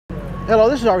Hello,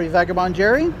 this is RV Vagabond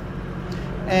Jerry,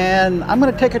 and I'm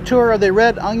going to take a tour of the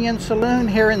Red Onion Saloon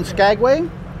here in Skagway.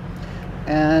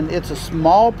 And it's a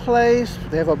small place.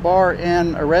 They have a bar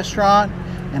and a restaurant,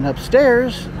 and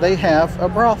upstairs they have a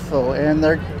brothel. And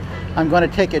I'm going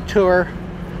to take a tour,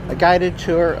 a guided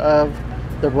tour of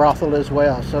the brothel as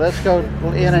well. So let's go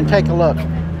in and take a look.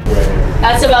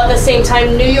 That's about the same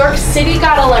time New York City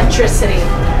got electricity.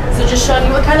 So just showing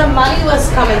you what kind of money was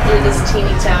coming through this teeny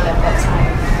town at that time.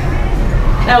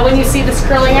 Now when you see this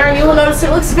curling iron, you will notice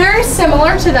it looks very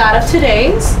similar to that of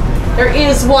today's. There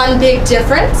is one big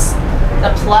difference,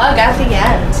 the plug at the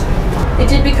end. It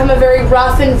did become a very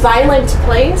rough and violent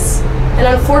place, and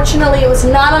unfortunately it was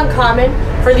not uncommon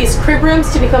for these crib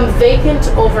rooms to become vacant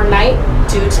overnight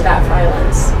due to that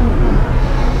violence.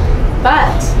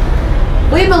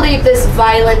 But we believe this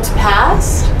violent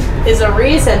past is a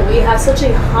reason we have such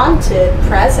a haunted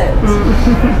present.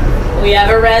 We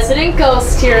have a resident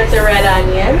ghost here at the Red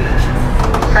Onion.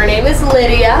 Her name is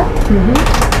Lydia.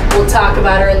 We'll talk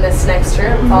about her in this next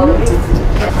room. Follow me.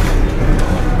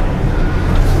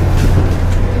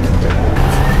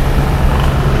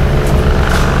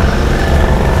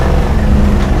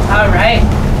 All right.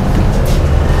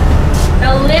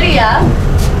 Now Lydia,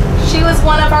 she was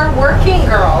one of our working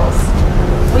girls.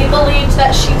 We believed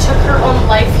that she took her own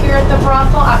life here at the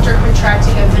brothel after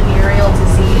contracting a venereal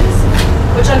disease,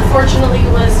 which unfortunately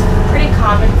was pretty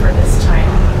common for this time.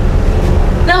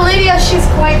 Now Lydia, she's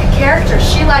quite a character.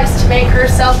 She likes to make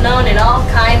herself known in all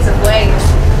kinds of ways.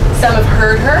 Some have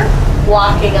heard her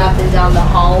walking up and down the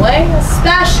hallway,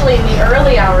 especially in the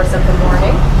early hours of the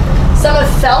morning. Some have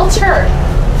felt her,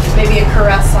 maybe a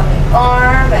caress on the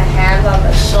arm, a hand on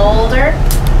the shoulder.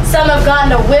 Some have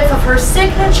gotten a whiff of her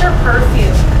signature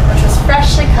perfume, which was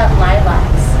freshly cut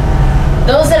lilacs.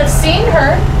 Those that have seen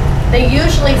her, they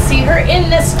usually see her in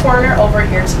this corner over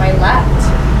here to my left.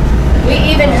 We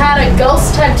even had a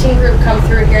ghost hunting group come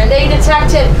through here, and they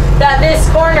detected that this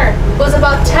corner was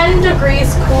about 10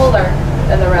 degrees cooler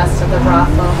than the rest of the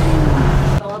brothel.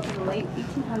 Developed in the late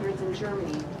 1800s in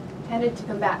Germany, intended to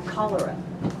combat cholera.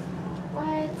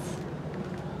 What?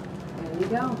 There you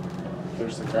go.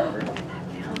 There's the cover.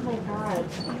 Oh my God.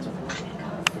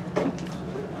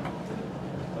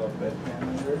 Oh, bedpan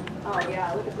under. Oh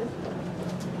yeah, look at this.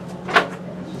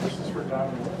 This is for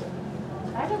Don.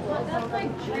 I don't know. That's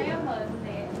like grandma's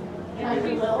name. Yeah, And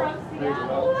she's Will. from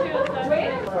Seattle too. So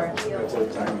That's so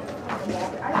tiny.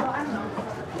 I don't know.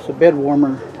 It's a bed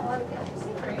warmer. it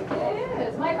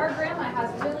is. Our grandma has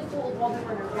really cool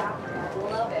wallpaper in her bathroom. I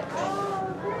love it. Oh,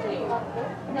 great.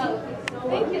 No,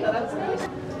 thank you. That's nice.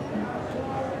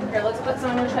 Here, let's put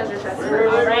some on your treasure chest.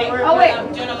 All right. Oh,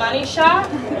 wait. Doing a money shot.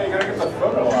 Hey, you gotta get the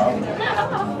photo out.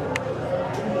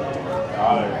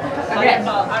 Got it. Okay.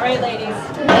 Wonderful. All right, ladies.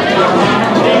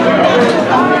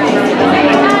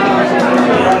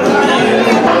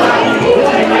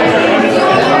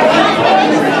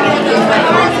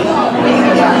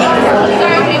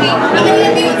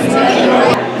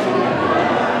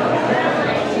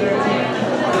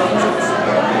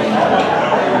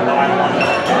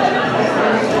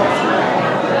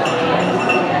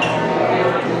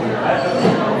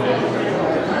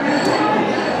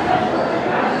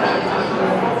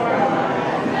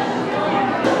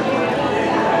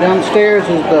 Downstairs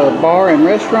is the bar and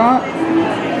restaurant,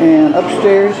 and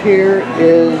upstairs here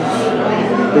is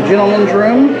the gentleman's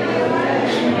room.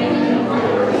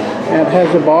 It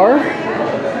has a bar,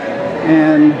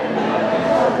 and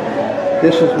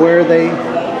this is where they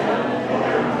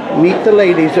meet the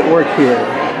ladies that work here.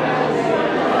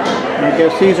 I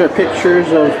guess these are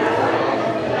pictures of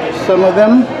some of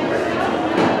them.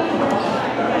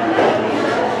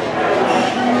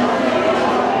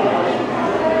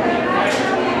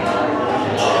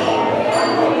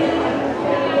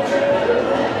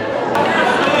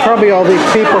 Probably all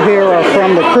these people here are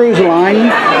from the cruise line.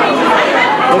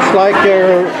 Looks like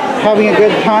they're having a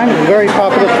good time. It's a very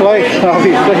popular place,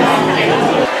 obviously.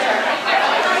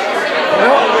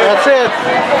 Well, that's it.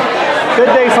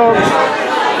 Good day, folks.